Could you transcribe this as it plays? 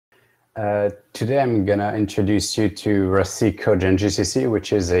Today I'm gonna introduce you to Rust-C codegen GCC,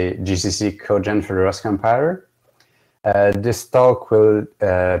 which is a GCC codegen for the Rust compiler. This talk will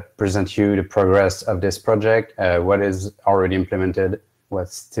present you the progress of this project, what is already implemented, what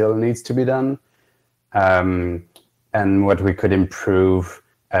still needs to be done, and what we could improve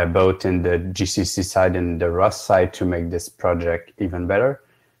both in the GCC side and the Rust side to make this project even better.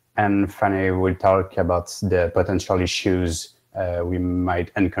 And finally, we'll talk about the potential issues we might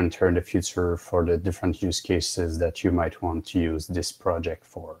encounter in the future for the different use cases that you might want to use this project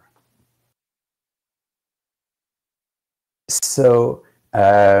for. So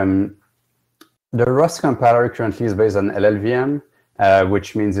the Rust compiler currently is based on LLVM,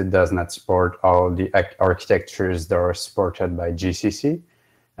 which means it does not support all the architectures that are supported by GCC.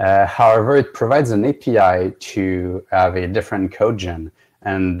 However, it provides an API to have a different codegen,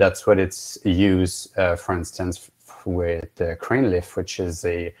 and that's what it's used, for instance, with CraneLift, which is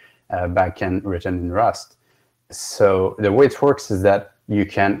a backend written in Rust. So the way it works is that you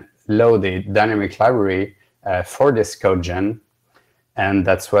can load a dynamic library for this codegen, and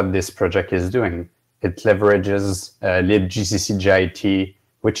that's what this project is doing. It leverages libgccgit,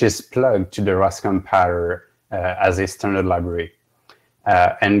 which is plugged to the Rust compiler as a standard library.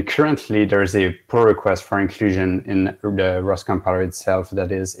 And currently, there's a pull request for inclusion in the Rust compiler itself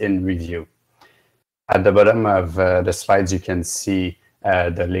that is in review. At the bottom of the slides, you can see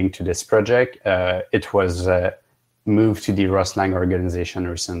the link to this project. It was moved to the Rust-Lang organization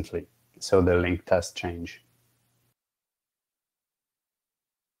recently, so the link does change.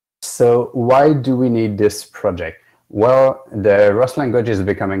 So why do we need this project? Well, the Rust language is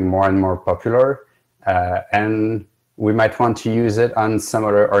becoming more and more popular, and we might want to use it on some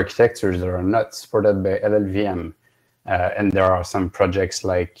other architectures that are not supported by LLVM. And there are some projects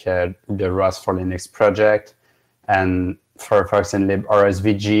like the Rust for Linux project and Firefox and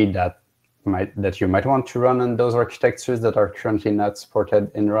librsvg that you might want to run on those architectures that are currently not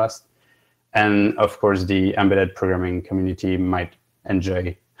supported in Rust. And of course, the embedded programming community might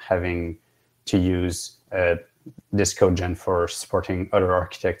enjoy having to use this codegen for supporting other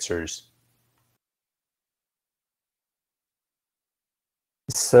architectures.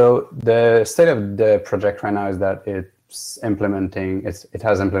 So the state of the project right now is that it has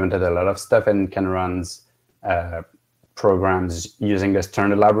implemented a lot of stuff and can run programs using a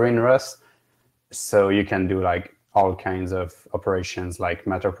standard library in Rust. So you can do like all kinds of operations like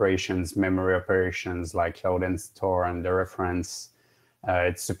math operations, memory operations like load and store and the reference.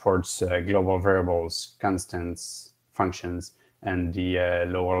 It supports global variables, constants, functions, and the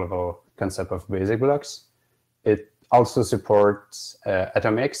lower level concept of basic blocks. It also supports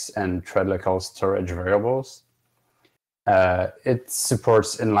atomics and thread local storage variables. It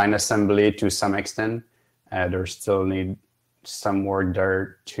supports inline assembly to some extent. There still need some work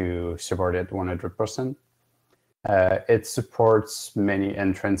there to support it 100%. It supports many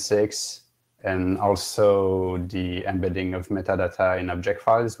intrinsics and also the embedding of metadata in object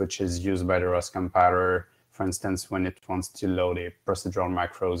files, which is used by the Rust compiler. For instance, when it wants to load a procedural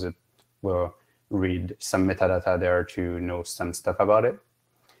macros, it will read some metadata there to know some stuff about it.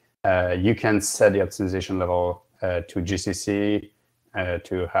 You can set the optimization level to GCC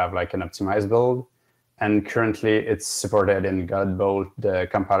to have like an optimized build. And currently it's supported in Godbolt, the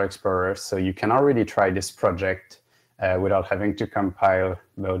compiler explorer. So you can already try this project without having to compile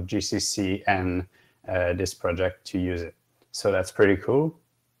both GCC and this project to use it. So that's pretty cool.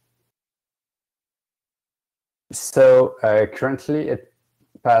 So currently it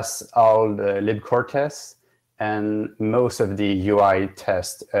passed all the libcore tests and most of the UI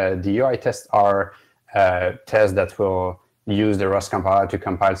tests. The UI tests are tests that will use the Rust compiler to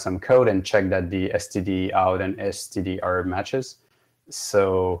compile some code and check that the std out and std matches.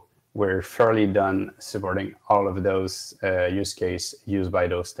 So we're fairly done supporting all of those use cases used by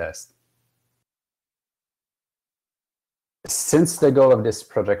those tests. Since the goal of this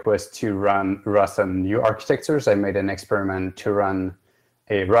project was to run Rust on new architectures, I made an experiment to run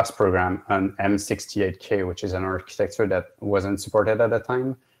a Rust program on M68K, which is an architecture that wasn't supported at the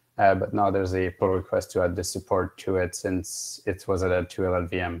time. But now there's a pull request to add the support to it since it was added to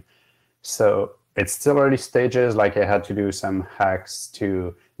LLVM. So it's still early stages, like I had to do some hacks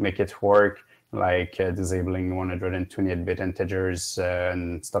to make it work, like disabling 128-bit integers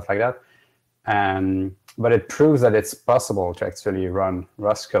and stuff like that. But it proves that it's possible to actually run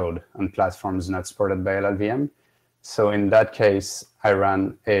Rust code on platforms not supported by LLVM. So in that case, I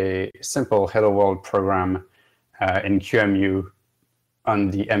ran a simple hello world program in QEMU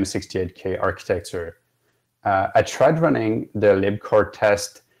on the M68K architecture. I tried running the libcore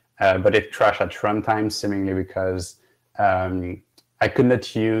test, but it crashed at runtime, seemingly because I could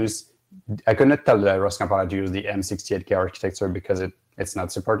not use I could not tell the Rust compiler to use the M68K architecture because it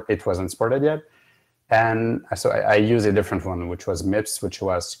wasn't supported yet. And so I used a different one, which was MIPS, which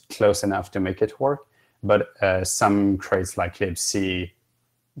was close enough to make it work. But some crates like libc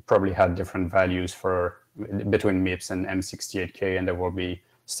probably had different values between MIPS and M68K, and there will be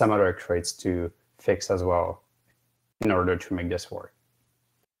some other crates to fix as well in order to make this work.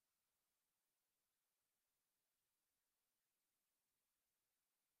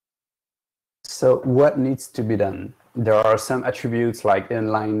 So what needs to be done? There are some attributes like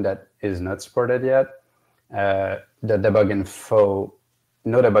inline that is not supported yet. The debug info,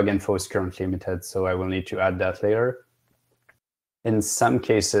 no debug info is currently limited, so I will need to add that later. In some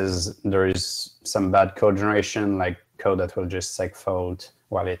cases, there is some bad code generation, like code that will just segfault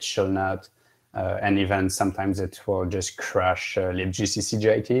while it should not. And even sometimes it will just crash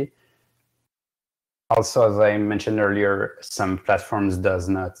libgccgit. Also, as I mentioned earlier, some platforms does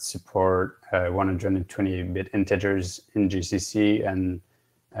not support 128-bit integers in GCC, and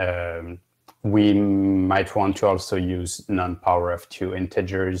we might want to also use non-power of 2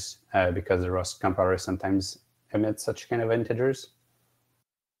 integers because the Rust compiler sometimes emits such kind of integers.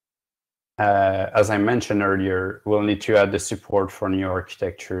 As I mentioned earlier, we'll need to add the support for new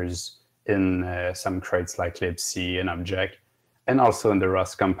architectures in some crates like libc and object, and also in the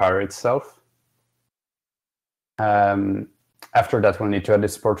Rust compiler itself. After that, we'll need to add the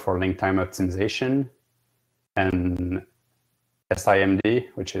support for link time optimization and SIMD,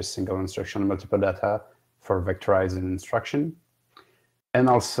 which is single instruction multiple data for vectorized instruction. And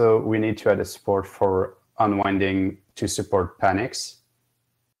also, we need to add a support for unwinding to support panics.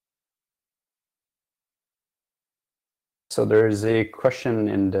 So there's a question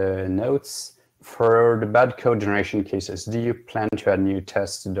in the notes. For the bad code generation cases, do you plan to add new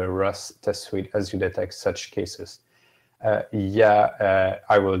tests to the Rust test suite as you detect such cases? Yeah,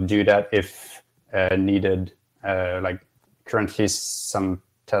 I will do that if needed. Like currently, some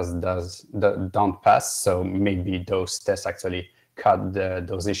tests don't pass, so maybe those tests actually cut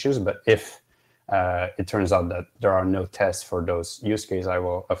those issues. But if it turns out that there are no tests for those use cases, I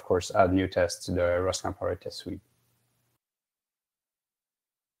will, of course, add new tests to the Rust compiler test suite.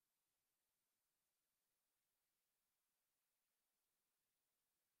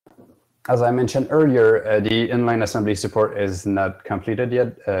 As I mentioned earlier, the inline assembly support is not completed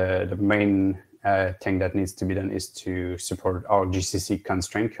yet. The main thing that needs to be done is to support all GCC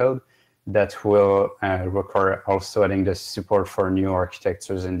constraint code. That will require also adding the support for new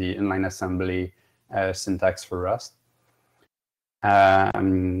architectures in the inline assembly syntax for Rust.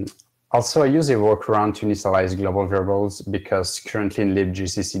 Also, I use a workaround to initialize global variables because currently in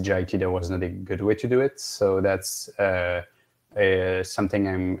libgccgit there was not a good way to do it. So that's something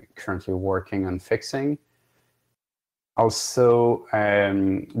I'm currently working on fixing. Also,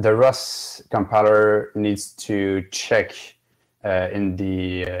 the Rust compiler needs to check in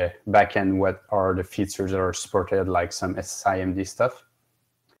the backend what are the features that are supported, like some SIMD stuff.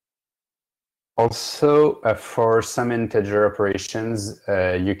 Also, for some integer operations,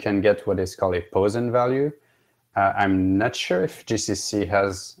 you can get what is called a posen value. I'm not sure if GCC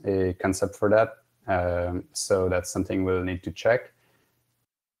has a concept for that. So that's something we'll need to check.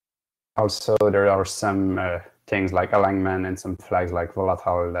 Also, there are some things like alignment and some flags like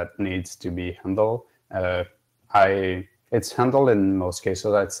volatile that needs to be handled. It's handled in most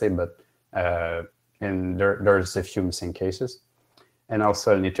cases, I'd say, but there's a few missing cases. And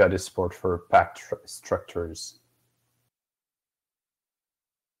also, I'll need to add a support for packed structures.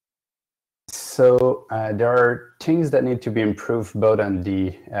 So there are things that need to be improved both on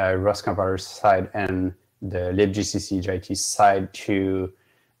the Rust compiler side and the libgccgit side to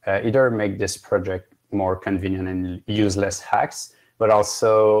either make this project more convenient and use less hacks, but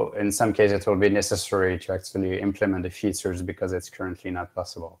also in some cases it will be necessary to actually implement the features because it's currently not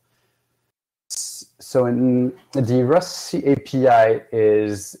possible. So in the Rust API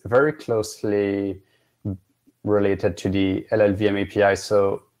is very closely related to the LLVM API.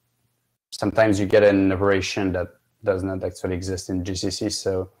 So sometimes you get an operation that does not actually exist in GCC.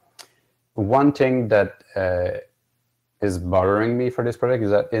 So one thing that is bothering me for this project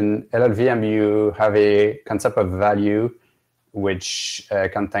is that in LLVM, you have a concept of value, which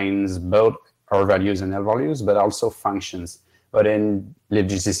contains both R values and L values, but also functions. But in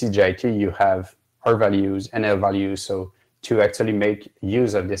libgccgit, you have R values and L values. So to actually make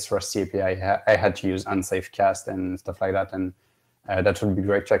use of this Rust API, I had to use unsafe cast and stuff like that. And that would be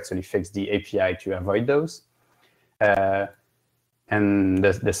great to actually fix the API to avoid those. And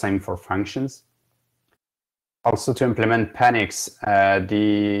the same for functions. Also, to implement panics, in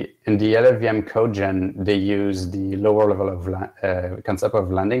the LLVM codegen, they use the lower level of concept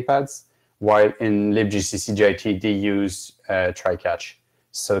of landing pads. while in libgccgit they use try-catch.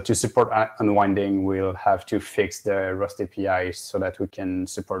 So to support unwinding, we'll have to fix the Rust API so that we can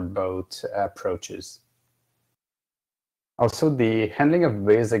support both approaches. Also, the handling of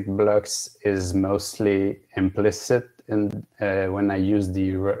basic blocks is mostly implicit in, when I use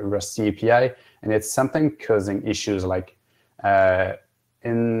the Rust API, and it's something causing issues. Like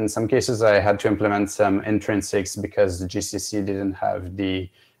in some cases, I had to implement some intrinsics because the GCC didn't have the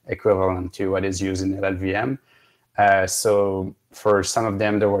equivalent to what is used in LLVM. So for some of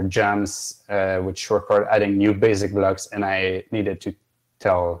them, there were jams which required adding new basic blocks, and I needed to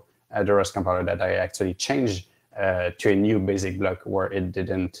tell the Rust compiler that I actually changed to a new basic block where it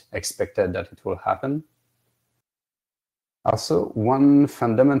didn't expected that it will happen. Also, one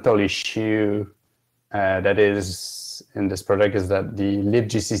fundamental issue that is in this project is that the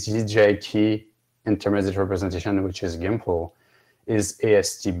libgccgit intermediate representation, which is Gimple, is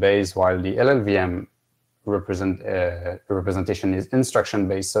AST based, while the LLVM representation is instruction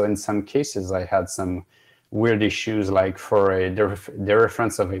based. So in some cases, I had some weird issues, like for a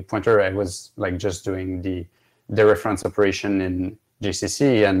dereference of a pointer, I was like just doing the dereference operation in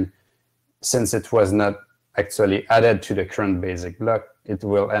GCC, and since it was not actually added to the current basic block, it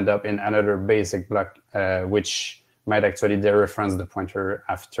will end up in another basic block, which might actually dereference the pointer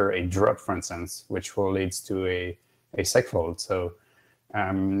after a drop, for instance, which will lead to a segfault. So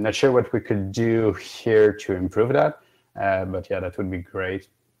I'm not sure what we could do here to improve that, but yeah, that would be great.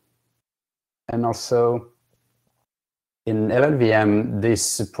 And also, in LLVM, they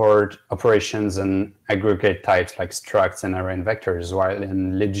support operations and aggregate types like structs and array and vectors, while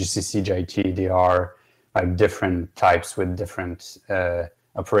in libgccgit, they are like different types with different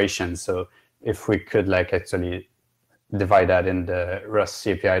operations. So if we could like actually divide that in the Rust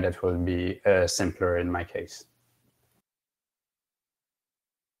API, that will be simpler in my case.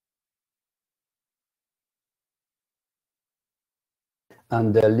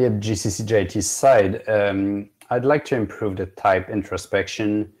 On the libgccgit side, I'd like to improve the type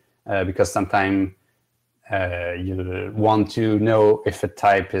introspection because sometimes you want to know if a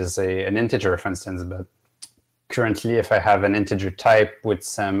type is an integer, for instance, but currently if I have an integer type with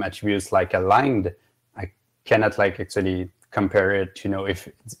some attributes like aligned, I cannot like actually compare it to know if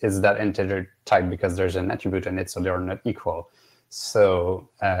it's that integer type because there's an attribute in it, so they are not equal. So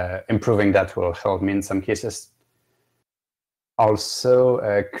improving that will help me in some cases.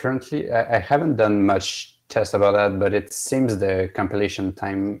 Also, currently, I haven't done much test about that, but it seems the compilation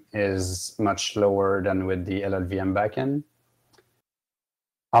time is much lower than with the LLVM backend.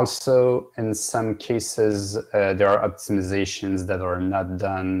 Also, in some cases, there are optimizations that are not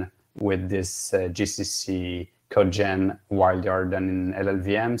done with this GCC codegen while they are done in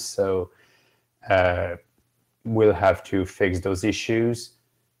LLVM. So we'll have to fix those issues.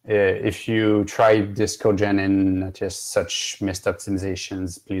 If you try this codegen and notice such missed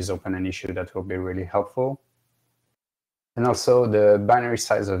optimizations, please open an issue. That will be really helpful. And also, the binary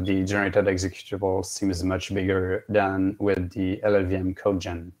size of the generated executable seems much bigger than with the LLVM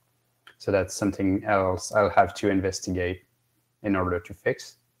codegen. So that's something else I'll have to investigate in order to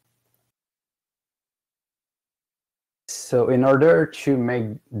fix. So in order to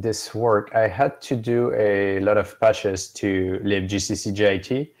make this work, I had to do a lot of patches to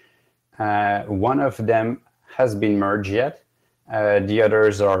libgccgit. One of them has been merged yet. The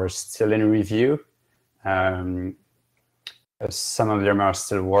others are still in review. Some of them are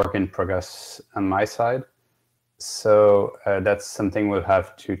still work in progress on my side. So that's something we'll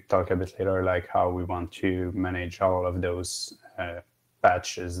have to talk a bit later, like how we want to manage all of those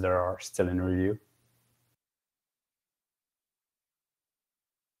patches that are still in review.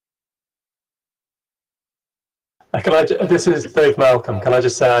 This is Dave Malcolm. Can I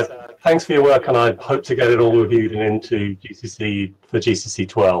just say thanks for your work, and I hope to get it all reviewed and into GCC for GCC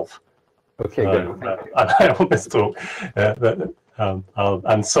 12. Okay, good. I on this talk,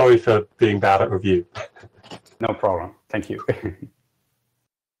 and sorry for being bad at review. No problem. Thank you.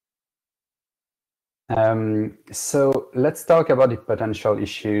 So let's talk about the potential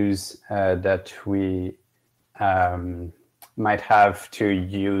issues that we might have to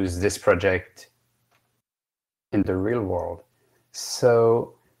use this project in the real world.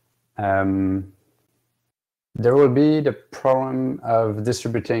 So there will be the problem of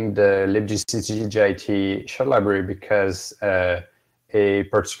distributing the libgccgit shell library because a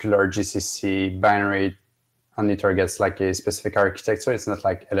particular GCC binary only targets like a specific architecture. It's not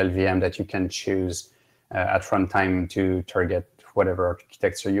like LLVM that you can choose at runtime to target whatever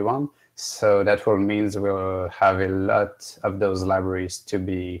architecture you want. So that will mean we'll have a lot of those libraries to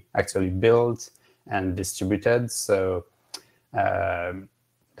be actually built and distributed. So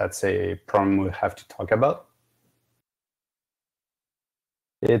that that's a problem we'll have to talk about.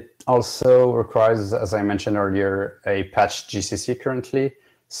 It also requires, as I mentioned earlier, a patched GCC currently.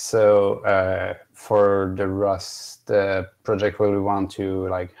 So for the Rust project, we want to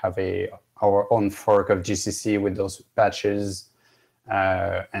like have our own fork of GCC with those patches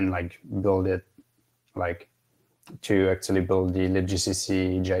and like build it like to actually build the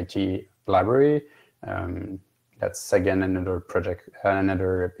libgcc JIT library. That's again another project,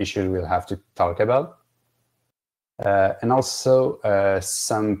 another issue we'll have to talk about. And also,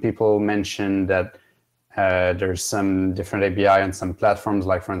 some people mentioned that there's some different API on some platforms,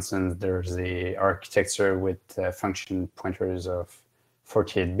 like for instance, there's the architecture with function pointers of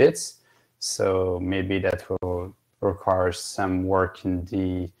 48 bits. So maybe that will require some work in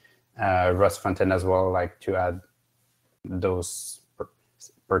the Rust frontend as well, like to add those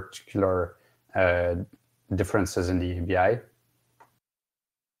particular differences in the API.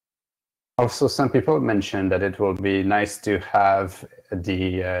 Also, some people mentioned that it will be nice to have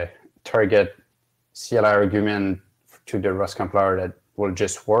the target CLI argument to the Rust compiler that will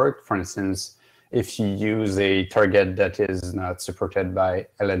just work. For instance, if you use a target that is not supported by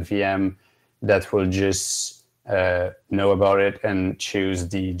LLVM, that will just know about it and choose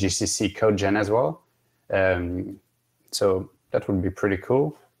the GCC codegen as well. So that would be pretty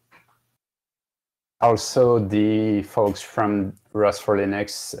cool. Also, the folks from Rust for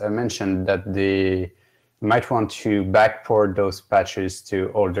Linux mentioned that they might want to backport those patches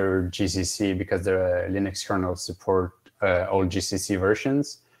to older GCC because the Linux kernel support old GCC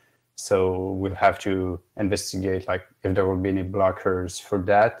versions. So we'll have to investigate like if there will be any blockers for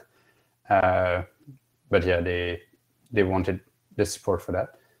that. But yeah, they wanted the support for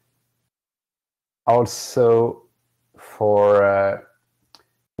that. Also, for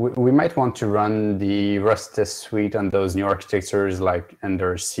we might want to run the Rust test suite on those new architectures, like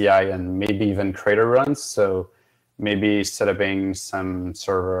under CI and maybe even crater runs. So maybe setting some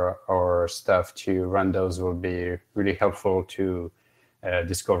server or stuff to run those will be really helpful to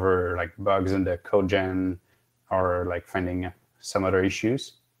discover like bugs in the codegen or like finding some other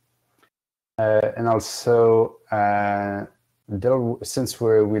issues. And also, since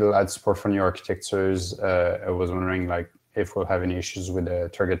we'll add support for new architectures, I was wondering like if we'll have any issues with the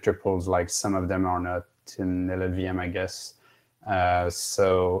target triples, like some of them are not in LLVM, I guess.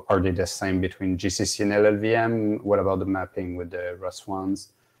 So are they the same between GCC and LLVM? What about the mapping with the Rust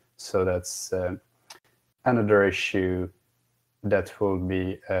ones? So that's another issue that will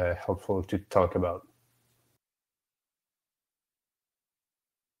be helpful to talk about.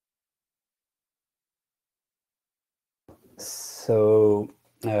 So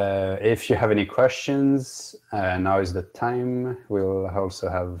if you have any questions, now is the time. We'll also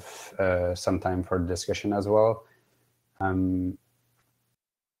have some time for discussion as well.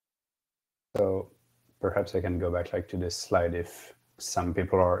 So perhaps I can go back like to this slide if some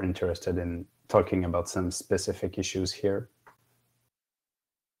people are interested in talking about some specific issues here.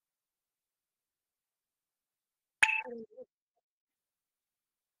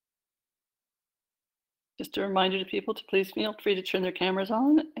 Just a reminder to people to please feel free to turn their cameras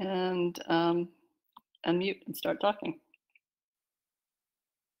on and unmute and start talking.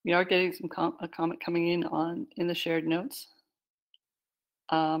 We are getting some a comment coming in the shared notes.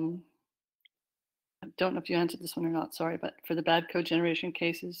 I don't know if you answered this one or not, sorry, but for the bad code generation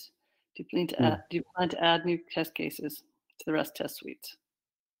cases, do you plan to add new test cases to the Rust test suites?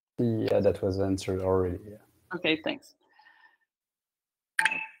 Yeah, that was answered already. Yeah. Okay, thanks.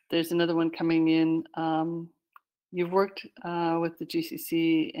 There's another one coming in. You've worked with the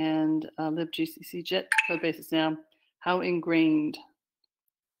GCC and libgcc JIT code bases now. How ingrained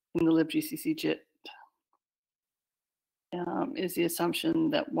in the libgcc JIT is the assumption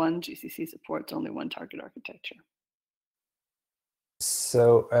that one GCC supports only one target architecture?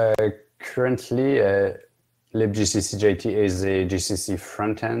 So currently, libgcc JIT is a GCC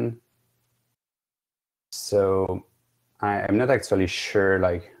frontend. So I'm not actually sure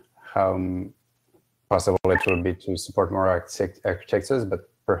like how possible it will be to support more architectures, but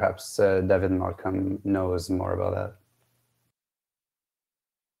perhaps David Malcolm knows more about that.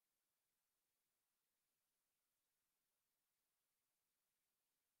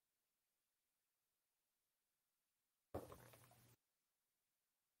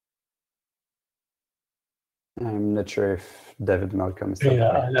 I'm not sure if David Malcolm is.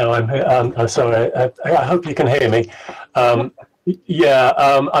 Yeah, no, I'm sorry. I hope you can hear me.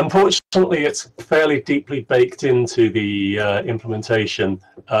 Unfortunately, it's fairly deeply baked into the implementation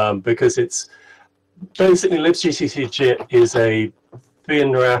because it's basically libgcc JIT is a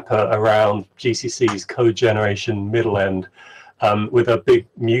thin wrapper around GCC's code generation middle end. with a big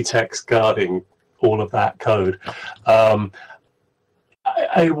mutex guarding all of that code.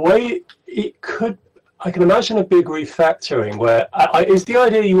 A way it could, I can imagine a big refactoring where is the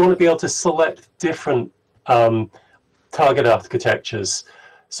idea you want to be able to select different target architectures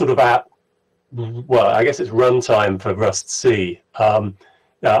sort of at, well, I guess it's runtime for Rust C. I'm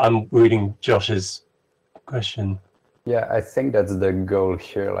reading Josh's question. Yeah, I think that's the goal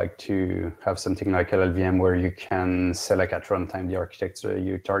here, like to have something like LLVM where you can select at runtime the architecture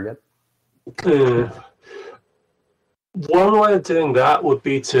you target. One way of doing that would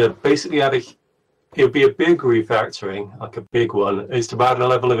be to basically add it would be a big refactoring, like a big one, is to add a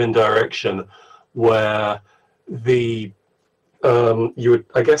level of indirection where the you would,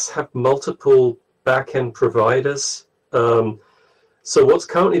 I guess, have multiple backend providers. So what's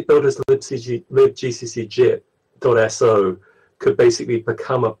currently built as libgccjit.so could basically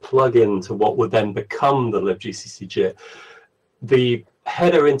become a plugin to what would then become the libgccjit. The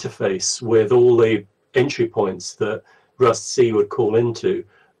header interface with all the entry points that Rust C would call into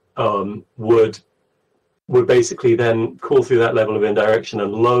would basically then call through that level of indirection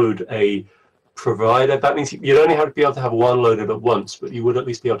and load a provider. That means you'd only have to be able to have one loaded at once, but you would at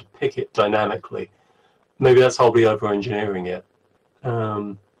least be able to pick it dynamically. Maybe that's wholly over-engineering it.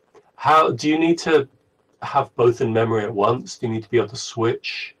 How do you need to have both in memory at once? Do you need to be able to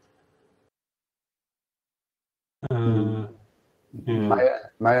switch? My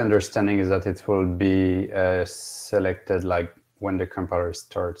understanding is that it will be selected like when the compiler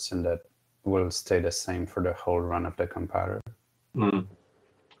starts, and that will stay the same for the whole run of the compiler.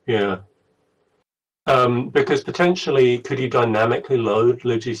 Yeah. Because potentially, could you dynamically load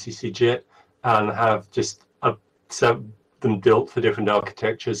libgccjit and have just them built for different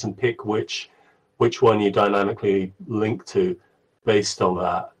architectures and pick which one you dynamically link to based on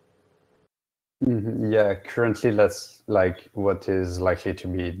that? Yeah, currently that's like what is likely to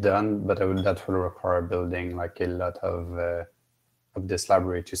be done, but that will require building like a lot of this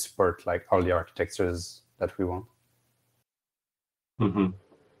library to support like all the architectures that we want.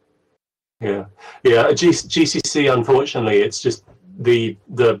 Yeah. GCC, unfortunately, it's just the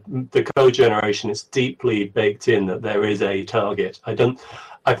code generation. It's deeply baked in that there is a target. I think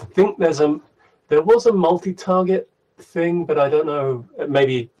there was a multi-target thing, but I don't know.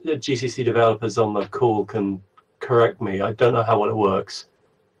 Maybe GCC developers on the call can correct me. I don't know how it works.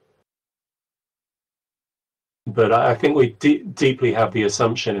 But I think we deeply have the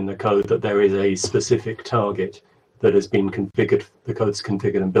assumption in the code that there is a specific target that has been configured, the code's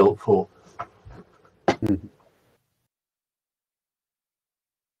configured and built for.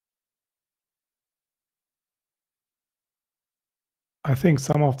 I think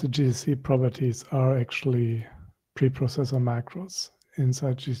some of the GCC properties are actually preprocessor macros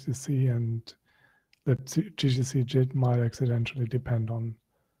inside GCC, and the GCC JIT might accidentally depend on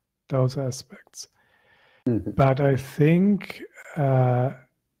those aspects. But I think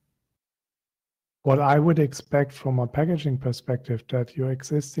what I would expect from a packaging perspective, that your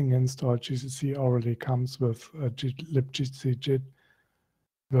existing installed GCC already comes with a libgcc JIT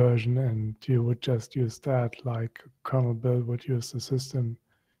version, and you would just use that, like kernel build would use the system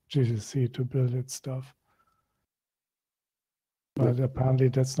GCC to build its stuff. But apparently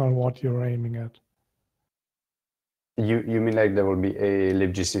that's not what you're aiming at. You mean like there will be a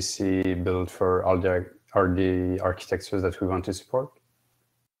libgcc build for all the architectures that we want to support?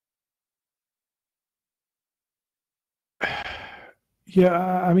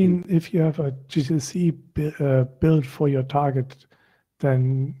 Yeah, I mean, if you have a GCC build for your target,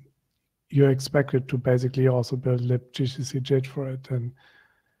 then you're expected to basically also build libgcc JIT for it, and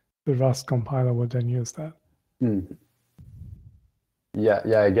the Rust compiler will then use that. Yeah,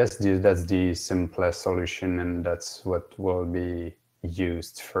 I guess that's the simplest solution, and that's what will be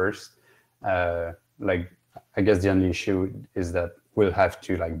used first. Like, I guess the only issue is that we'll have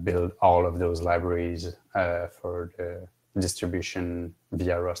to like build all of those libraries for the distribution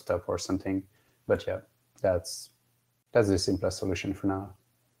via Rustup or something. But yeah, that's the simplest solution for now.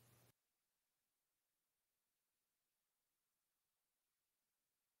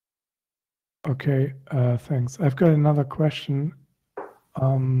 Okay, thanks. I've got another question.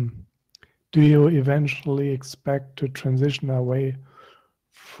 Do you eventually expect to transition away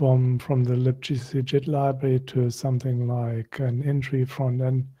from the libgcc JIT library to something like an entry front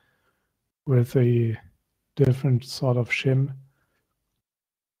end with a different sort of shim,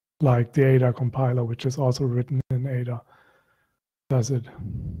 like the Ada compiler, which is also written in Ada, does it?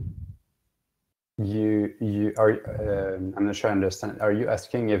 You are. I'm not sure I understand. Are you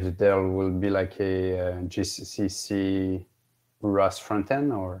asking if there will be like a GCC Rust front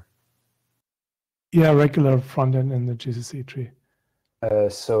end, or? Yeah, regular front end in the GCC tree.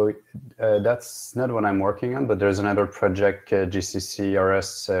 So that's not what I'm working on, but there's another project, GCC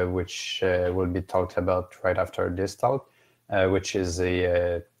RS, which will be talked about right after this talk, which is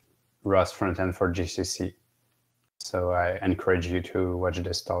a Rust frontend for GCC. So I encourage you to watch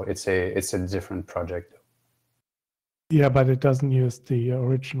this talk. It's a different project. Yeah, but it doesn't use the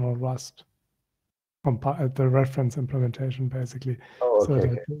original Rust, the reference implementation, basically. Oh, so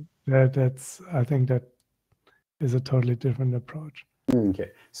okay. That's I think that is a totally different approach. Okay,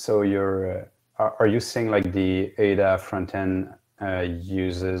 so you're are you saying like the Ada frontend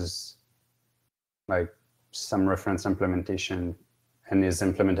uses like some reference implementation and is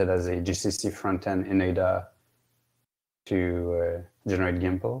implemented as a GCC frontend in Ada to generate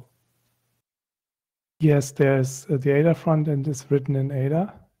Gimple? Yes, there's the Ada frontend is written in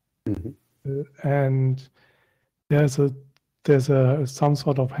Ada, and there's some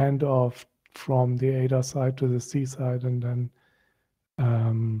sort of handoff from the Ada side to the C side, and then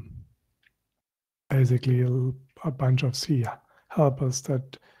basically a bunch of C helpers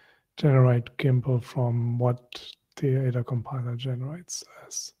that generate Gimple from what the Ada compiler generates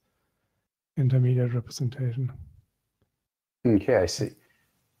as intermediate representation. Okay, I see.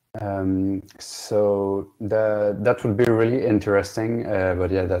 So that would be really interesting, but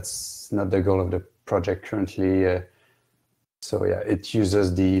yeah, that's not the goal of the project currently. So yeah, it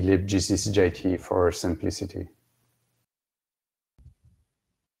uses the libgccjt for simplicity.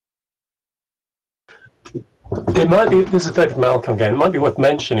 It might be, this is David Malcolm again, it might be worth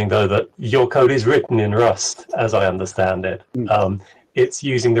mentioning though that your code is written in Rust, as I understand it. It's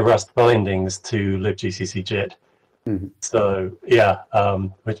using the Rust bindings to libgccjit. So yeah,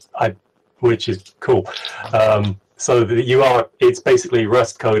 which is cool. So that it's basically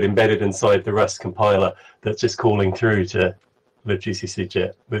Rust code embedded inside the Rust compiler that's just calling through to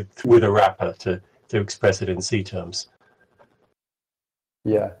libgccjit with a wrapper to express it in C terms.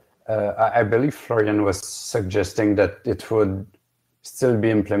 Yeah, I believe Florian was suggesting that it would still be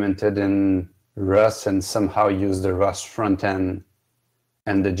implemented in Rust and somehow use the Rust front end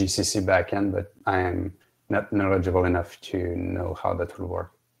and the GCC backend, but I am not knowledgeable enough to know how that will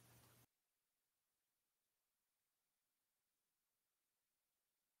work.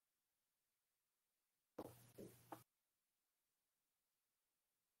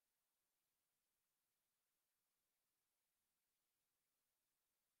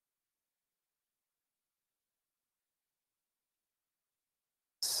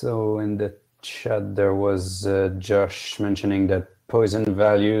 So in the chat, there was Josh mentioning that poison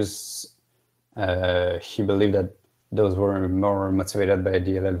values, he believed that those were more motivated by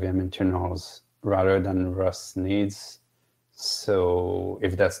the LLVM internals rather than Rust needs. So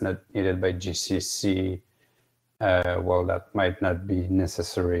if that's not needed by GCC, well, that might not be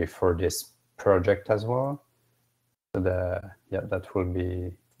necessary for this project as well. So yeah, that will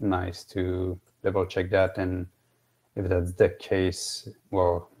be nice to double check that, and if that's the case,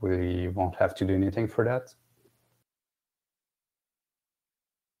 well, we won't have to do anything for that.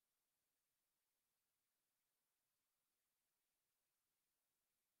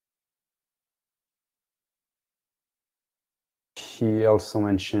 He also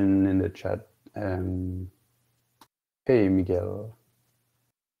mentioned in the chat, hey, Miguel.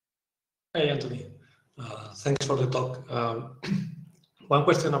 Hey, Anthony. Thanks for the talk. One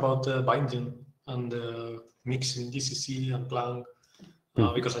question about binding and mixing GCC and Clang,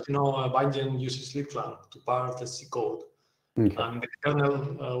 because as you know, binding uses libclang to parse the C code. Okay. And the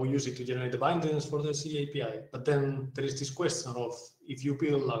kernel, we use it to generate the bindings for the C API. But then there is this question of if you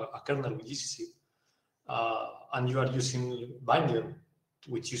build a kernel with GCC and you are using binding,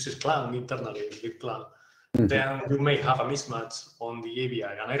 which uses Clang internally, libclang, then you may have a mismatch on the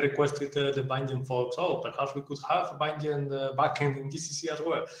API. And I requested the binding folks, perhaps we could have a binding backend in GCC as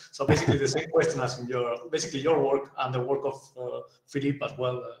well. So basically the same question as in your work and the work of Philippe as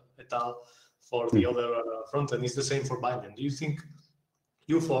well, et al. For the other frontend is the same for binding. Do you think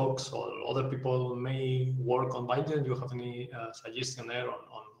you folks or other people may work on binding? Do you have any suggestion there on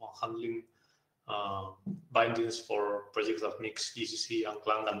handling bindings for projects that mix GCC and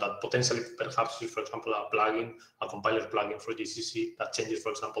Clang, and that potentially perhaps, for example, a compiler plugin for GCC that changes,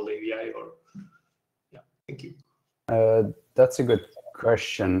 for example, the API? Or yeah, thank you. That's a good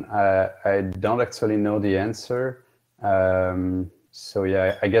question. I don't actually know the answer. So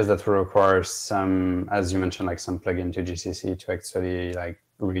yeah, I guess that will require some, as you mentioned, like some plugin to GCC to actually like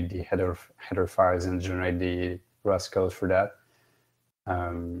read the header files and generate the Rust code for that.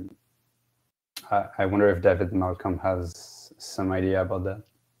 I wonder if David Malcolm has some idea about that.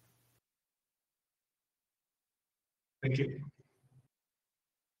 Thank you.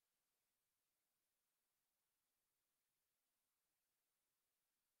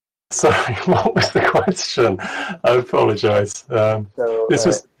 Sorry, what was the question? I apologize. This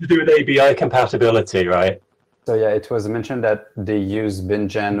was to do with ABI compatibility, right? So yeah, it was mentioned that they use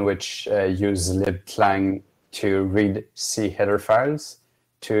bingen, which use libclang to read C header files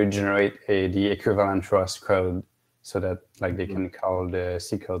to generate the equivalent Rust code, so that like they can call the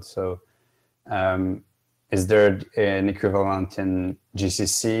C code. So is there an equivalent in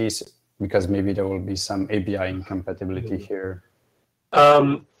GCC? Because maybe there will be some ABI incompatibility here.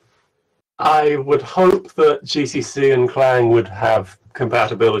 I would hope that GCC and Clang would have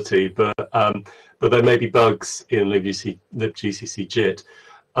compatibility, but there may be bugs in libgcc JIT.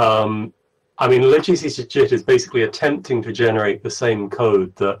 I mean, libgcc JIT is basically attempting to generate the same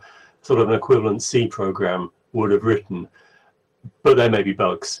code that sort of an equivalent C program would have written, but there may be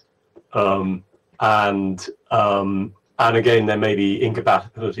bugs. And again, there may be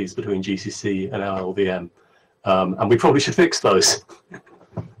incompatibilities between GCC and our LVM, and we probably should fix those.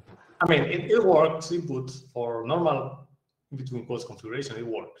 I mean, it works input for normal between quotes configuration. It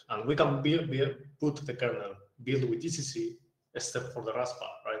works, and we can put the kernel build with GCC except for the Rust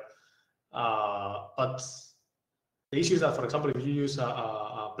part, right? But the issue is that, for example, if you use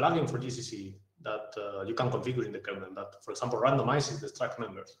a plugin for GCC that you can configure in the kernel that, for example, randomizes the struct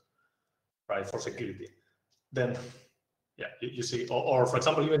members, right, for security, then yeah, you see, or for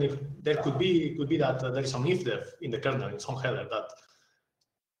example, even if there could be that there is some ifdef in the kernel in some header that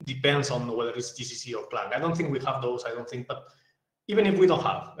depends on whether it's GCC or Clang. I don't think we have those. I don't think, but even if we don't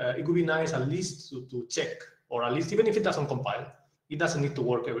have, it would be nice at least to check, or at least even if it doesn't compile, it doesn't need to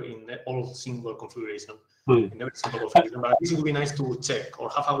work in all single configuration. In every single configuration, but at least it would be nice to check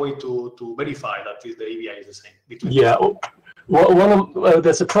or have a way to verify that the ABI is the same. Yeah. Well,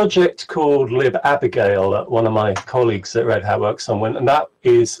 there's a project called libabigail that one of my colleagues at Red Hat works on, and that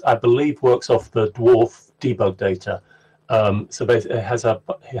is, I believe, works off the dwarf debug data. So basically it has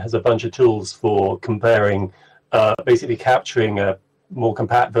a bunch of tools for comparing, basically capturing a more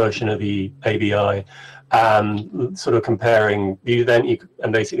compact version of the ABI and sort of comparing.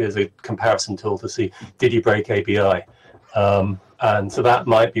 And basically there's a comparison tool to see, did you break ABI? And so that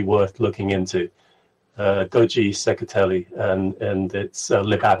might be worth looking into. Doji Secatelli, and it's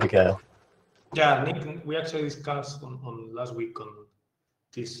libabigail. Yeah, Nick, we actually discussed on last week on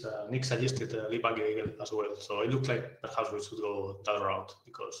this. Nick suggested libabigail as well, so it looked like perhaps we should go that route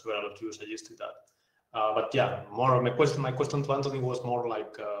because a lot of you suggested that. But yeah, more my question to Antoni was more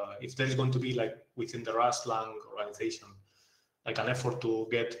like if there is going to be like within the Rust lang organization, like an effort to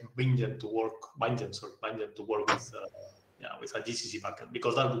get bingen to work with a GCC backend,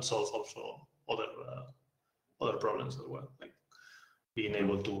 because that would solve also other problems as well, like being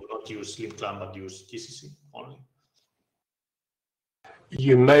able to not use libclang but use GCC only.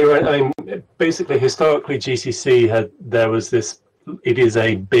 You may, I mean, basically historically GCC there was this, it is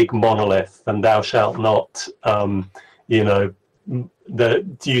a big monolith, and thou shalt not, use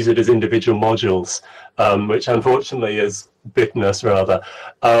it as individual modules, which unfortunately is bitterness rather.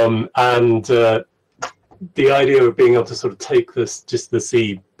 The idea of being able to sort of take just the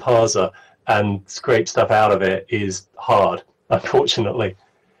C parser and scrape stuff out of it is hard, unfortunately.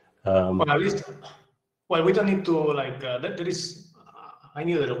 Well, at least, we don't need to there is. I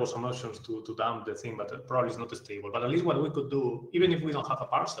knew there was some options to dump the thing, but probably it's not stable. But at least what we could do, even if we don't have a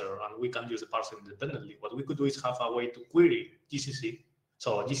parser and we can use the parser independently, what we could do is have a way to query GCC.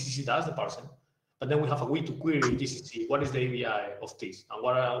 So GCC does the parsing, but then we have a way to query GCC. What is the ABI of this, and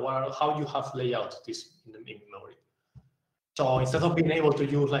how you have layout this in memory? So instead of being able to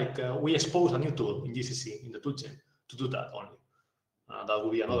use we expose a new tool in GCC in the toolchain to do that only. That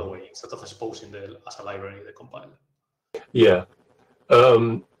would be another way instead of exposing as a library the compiler. Yeah.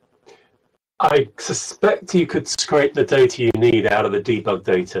 I suspect you could scrape the data you need out of the debug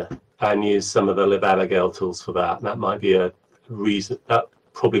data and use some of the libabigail tools for that. That might be a reason. That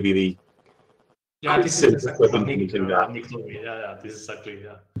probably be the this is exactly what Nick told me. Yeah, this is exactly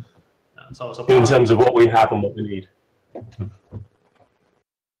So in terms of what we have and what we need.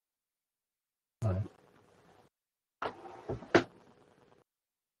 Right.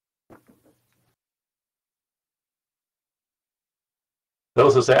 I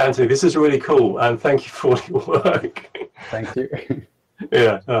also say, Antoni, this is really cool, and thank you for all your work. Thank you.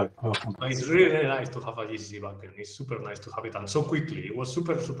 Yeah. Welcome. It's really nice to have a GCC backend. It's super nice to have it done so quickly. It was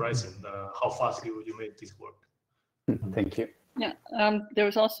super surprising how fast you made this work. Thank you. Yeah, there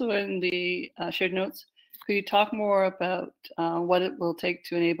was also in the shared notes, could you talk more about what it will take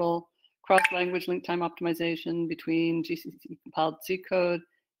to enable cross-language link time optimization between GCC compiled C code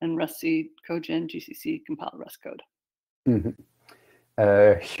and Rust C codegen GCC compiled Rust code?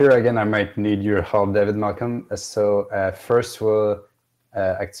 Here again, I might need your help, David Malcolm. So first, we'll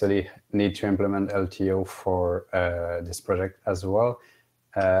actually need to implement LTO for this project as well.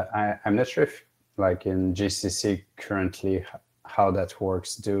 I'm not sure if, like in GCC currently, how that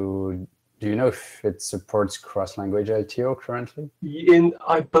works. Do you know if it supports cross-language LTO currently?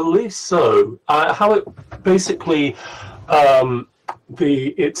 I believe so. How it basically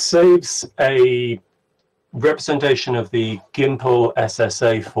it saves a representation of the GIMPL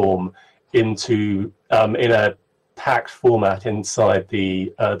SSA form into in a packed format inside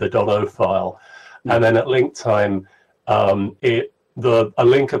the .o file, and then at link time, a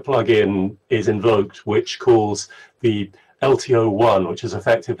linker plugin is invoked, which calls the LTO1, which is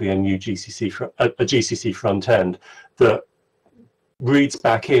effectively a new GCC front end that reads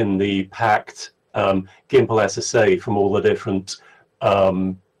back in the packed GIMPL SSA from all the different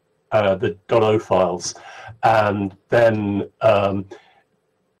the .o files, and then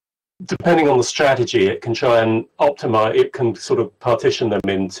depending on the strategy, it can try and optimize. It can sort of partition them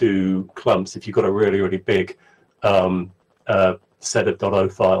into clumps if you've got a really big set of .o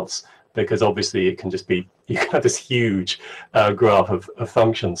files, because obviously it can just be, you can have this huge graph of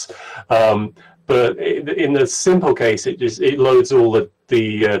functions. But in the simple case, it loads all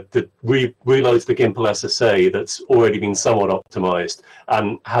reloads the GIMPL SSA that's already been somewhat optimized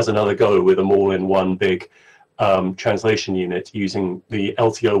and has another go with them all in one big translation unit using the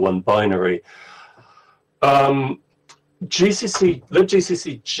LTO1 binary.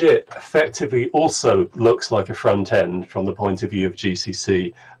 libgcc JIT effectively also looks like a front end from the point of view of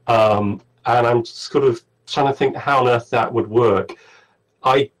GCC, and I'm sort of trying to think how on earth that would work.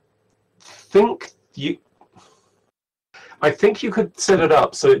 I think you could set it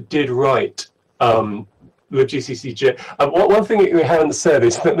up so it did write libgcc JIT. One thing that we haven't said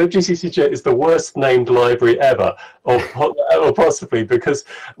is that libgcc JIT is the worst named library ever, or possibly, because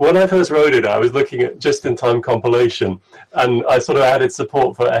when I first wrote it, I was looking at just-in-time compilation, and I sort of added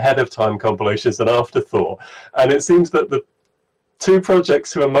support for ahead-of-time compilation as an afterthought. And it seems that the two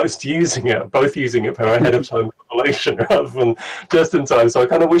projects who are most using it are both using it for ahead-of-time compilation rather than just-in-time. So I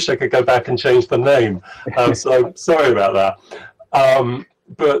kind of wish I could go back and change the name. So sorry about that.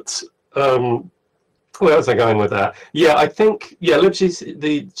 Where was I going with that? Yeah, I think, yeah,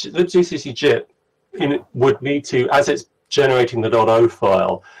 libgcc JIT would need to, as it's generating the .o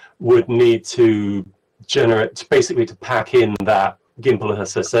file, would need to generate, basically to pack in that GIMPL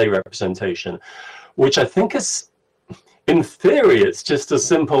SSA representation, which I think is, in theory, it's just as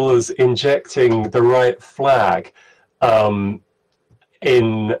simple as injecting the right flag in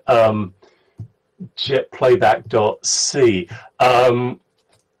JIT playback.c.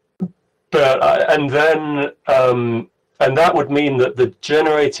 And that would mean that the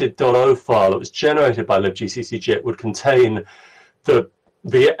generated .o file that was generated by libgcc JIT would contain the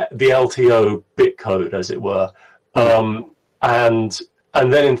LTO bit code, as it were, and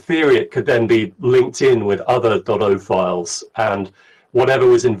then in theory it could then be linked in with other .o files, and whatever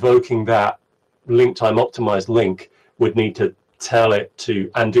was invoking that link time optimized link would need to tell it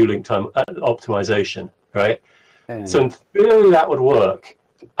to undo link time optimization, right? So in theory that would work.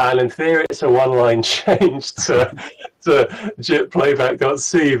 And in theory, it's a one-line change to JIT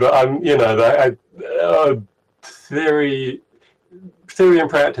playback.c. But I'm, you know, theory and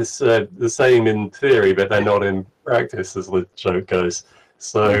practice are the same in theory, but they're not in practice, as the joke goes.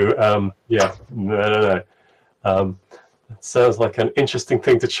 So yeah, no. It sounds like an interesting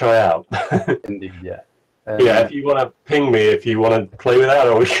thing to try out. Indeed, yeah. Yeah, if you want to ping me, if you want to play with that,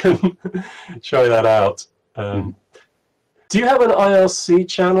 or we can try that out. Do you have an IRC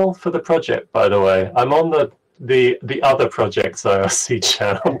channel for the project, by the way? I'm on the other project's IRC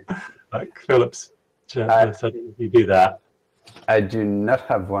channel, like Philip's channel. So you do that. I do not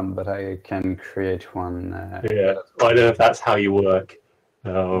have one, but I can create one. Yeah, well, I don't know if that's how you work.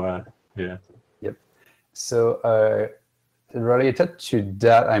 Oh, yeah. Yep. So related to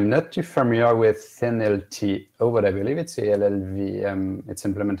that, I'm not too familiar with ThinLTO, but I believe it's a LLVM. It's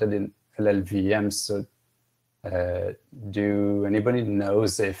implemented in LLVM. So do anybody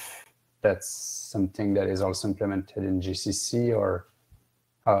knows if that's something that is also implemented in GCC, or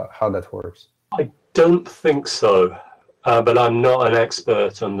how that works? I don't think so, but I'm not an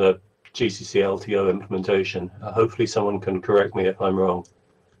expert on the GCC LTO implementation. Hopefully someone can correct me if I'm wrong.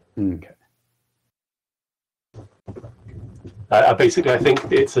 Okay. Basically, I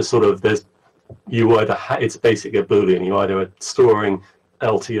think it's a sort of, it's basically a Boolean. You either are storing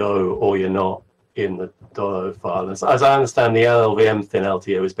LTO or you're not in the .o file. As I understand, the LLVM thin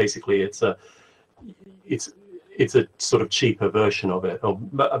LTO is basically it's a sort of cheaper version of it.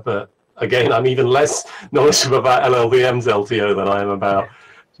 But again, I'm even less knowledgeable about LLVM's LTO than I am about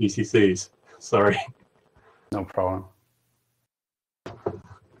GCC's. Sorry. No problem.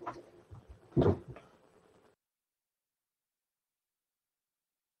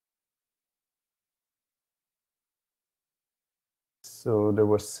 So there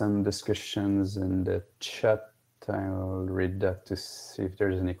was some discussions in the chat. I'll read that to see if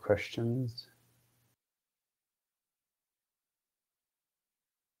there's any questions.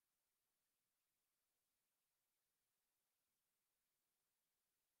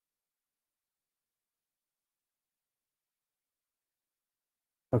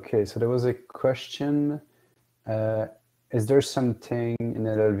 Okay, so there was a question. Is there something in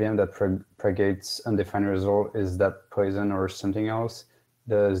LLVM that propagates undefined result? Is that poison or something else?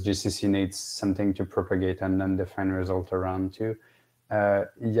 Does GCC need something to propagate an undefined result around too?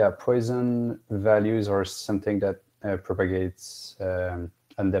 Yeah, poison values are something that propagates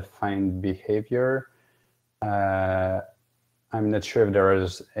undefined behavior. I'm not sure if there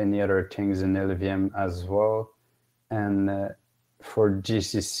is any other things in LLVM as well. And for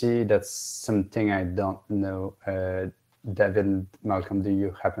GCC, that's something I don't know. David, Malcolm, do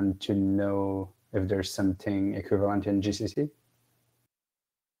you happen to know if there's something equivalent in GCC?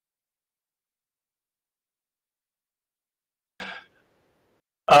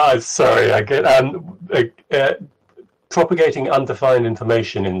 Sorry, I get propagating undefined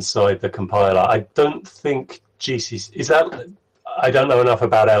information inside the compiler. I don't think GCC is that. I don't know enough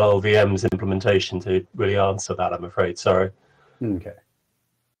about LLVM's implementation to really answer that, I'm afraid. Sorry. Okay.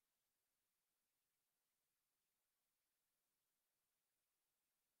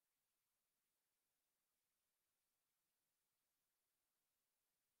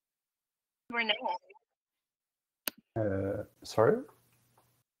 Sorry?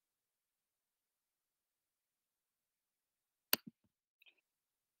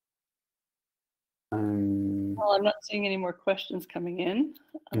 Well, I'm not seeing any more questions coming in.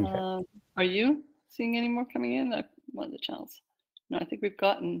 Okay. Are you seeing any more coming in? One of the channels. No, I think we've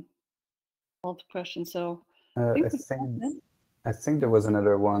gotten all the questions. So I think there was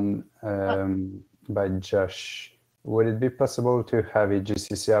another one by Josh. Would it be possible to have a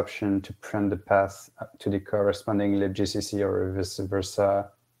GCC option to print the path to the corresponding libGCC or vice versa,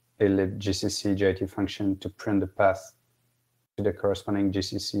 a libGCC JIT function to print the path to the corresponding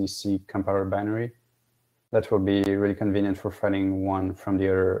GCC C compiler binary? That will be really convenient for finding one from the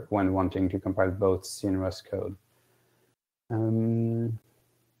other when wanting to compile both C and Rust code.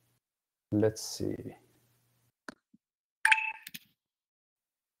 Let's see.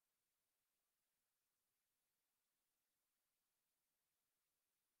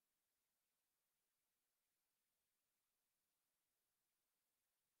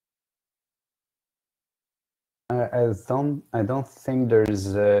 I don't think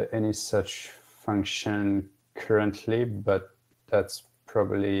there's any such function currently, but that's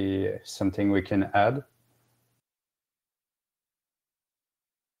probably something we can add.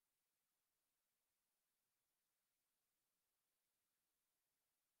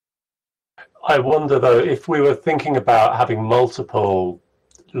 I wonder though, if we were thinking about having multiple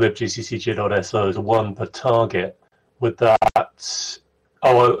libgcc.sos, one per target, would that?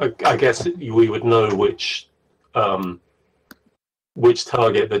 Oh, I guess we would know which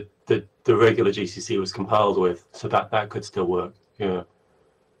target the regular GCC was compiled with, so that could still work. Yeah.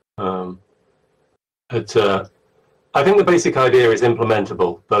 I think the basic idea is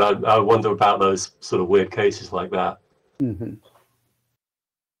implementable, but I wonder about those sort of weird cases like that. Mm-hmm.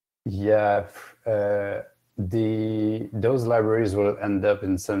 Yeah, those libraries will end up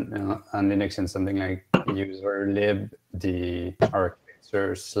in some on Linux in something like userlib, the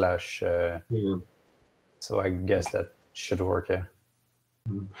architecture slash. So I guess that should work. Yeah.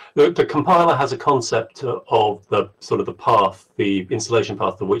 The compiler has a concept of the sort of the path, the installation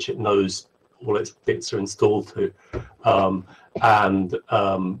path to which it knows all its bits are installed to,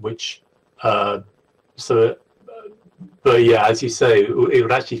 which so. But yeah, as you say, it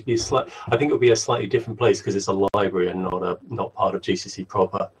would actually be I think it would be a slightly different place because it's a library and not part of GCC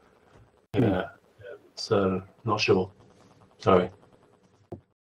proper. Yeah. So not sure. Sorry.